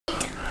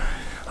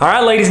All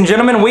right, ladies and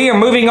gentlemen, we are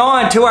moving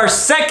on to our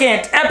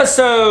second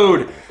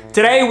episode.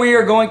 Today we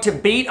are going to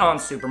beat on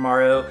Super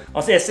Mario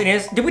on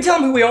SNES. Did we tell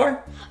them who we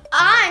are?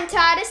 I'm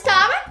Titus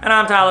Tarver. And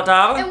I'm Tyler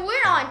Tarver. And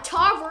we're on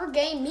Tarver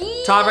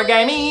Gaming. Tarver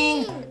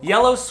Gaming.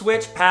 Yellow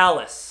Switch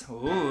Palace.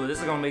 Ooh, this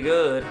is gonna be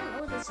good.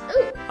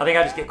 Ooh. I think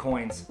I just get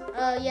coins.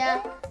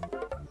 Yeah.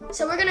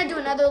 So we're gonna do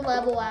another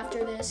level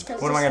after this.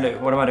 What am I gonna do?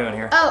 What am I doing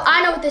here? Oh,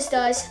 I know what this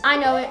does. I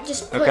know it.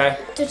 Just put,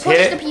 just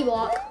push the P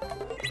block.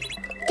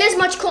 Get as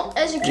much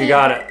as you can. You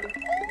got it.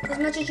 As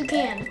much as you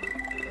can.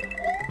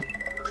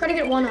 Try to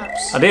get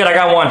one-ups. I did, I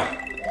got one.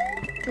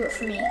 Do it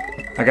for me.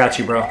 I got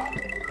you, bro.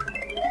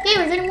 Yeah,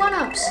 we're getting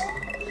one-ups.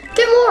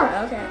 Get more.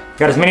 Okay.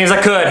 Got as many as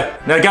I could.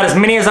 I got as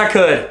many as I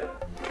could.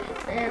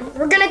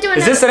 We're gonna do another.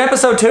 Is this an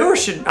episode 2 or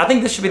I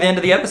think this should be the end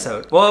of the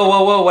episode. Whoa,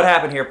 whoa, whoa, what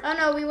happened here? Oh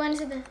no, we went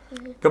to the.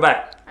 Go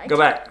back. Go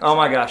back. Oh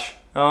my gosh.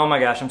 Oh my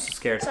gosh, I'm so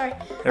scared. Sorry.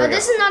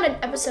 This is not an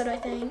episode, I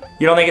think.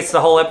 You don't think it's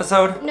the whole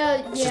episode?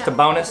 No, It's just a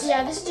bonus?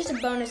 Yeah, this is just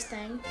a bonus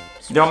thing.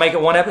 You don't make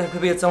it one episode, it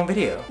could be its own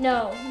video.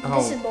 No,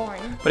 this is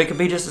boring. But it could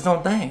be just its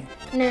own thing.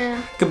 Nah.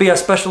 It could be a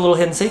special little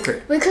hidden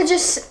secret. We could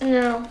just,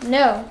 no.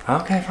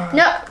 Okay, fine.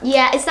 No,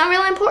 yeah, it's not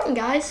really important,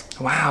 guys.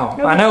 Wow,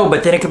 I know,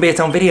 but then it could be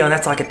its own video and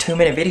that's like a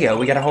 2-minute video.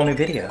 We got a whole new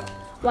video.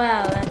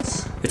 Wow,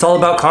 that's... It's all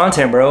about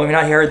content, bro. Have you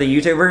not heard the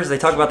YouTubers? They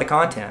talk about the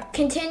content.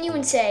 Continue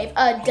and save.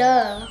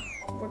 Duh.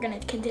 We're gonna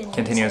continue.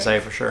 Continue and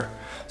save for sure.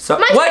 So,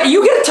 what?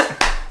 You get a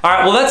All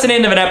right, well, that's an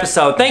end of an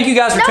episode. Thank you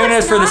guys for tuning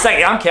in for the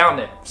second. I'm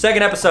counting it.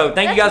 Second episode.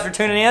 Thank you guys for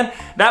tuning in.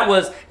 That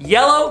was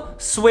Yellow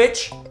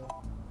Switch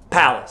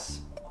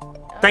Palace.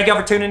 Thank y'all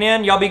for tuning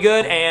in. Y'all be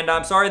good. And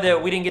I'm sorry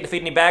that we didn't get to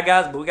feed any bad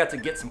guys, but we got to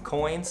get some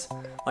coins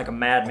like a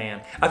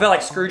madman. I felt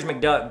like Scrooge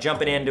McDuck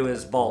jumping into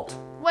his vault.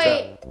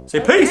 Wait. So, say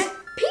peace.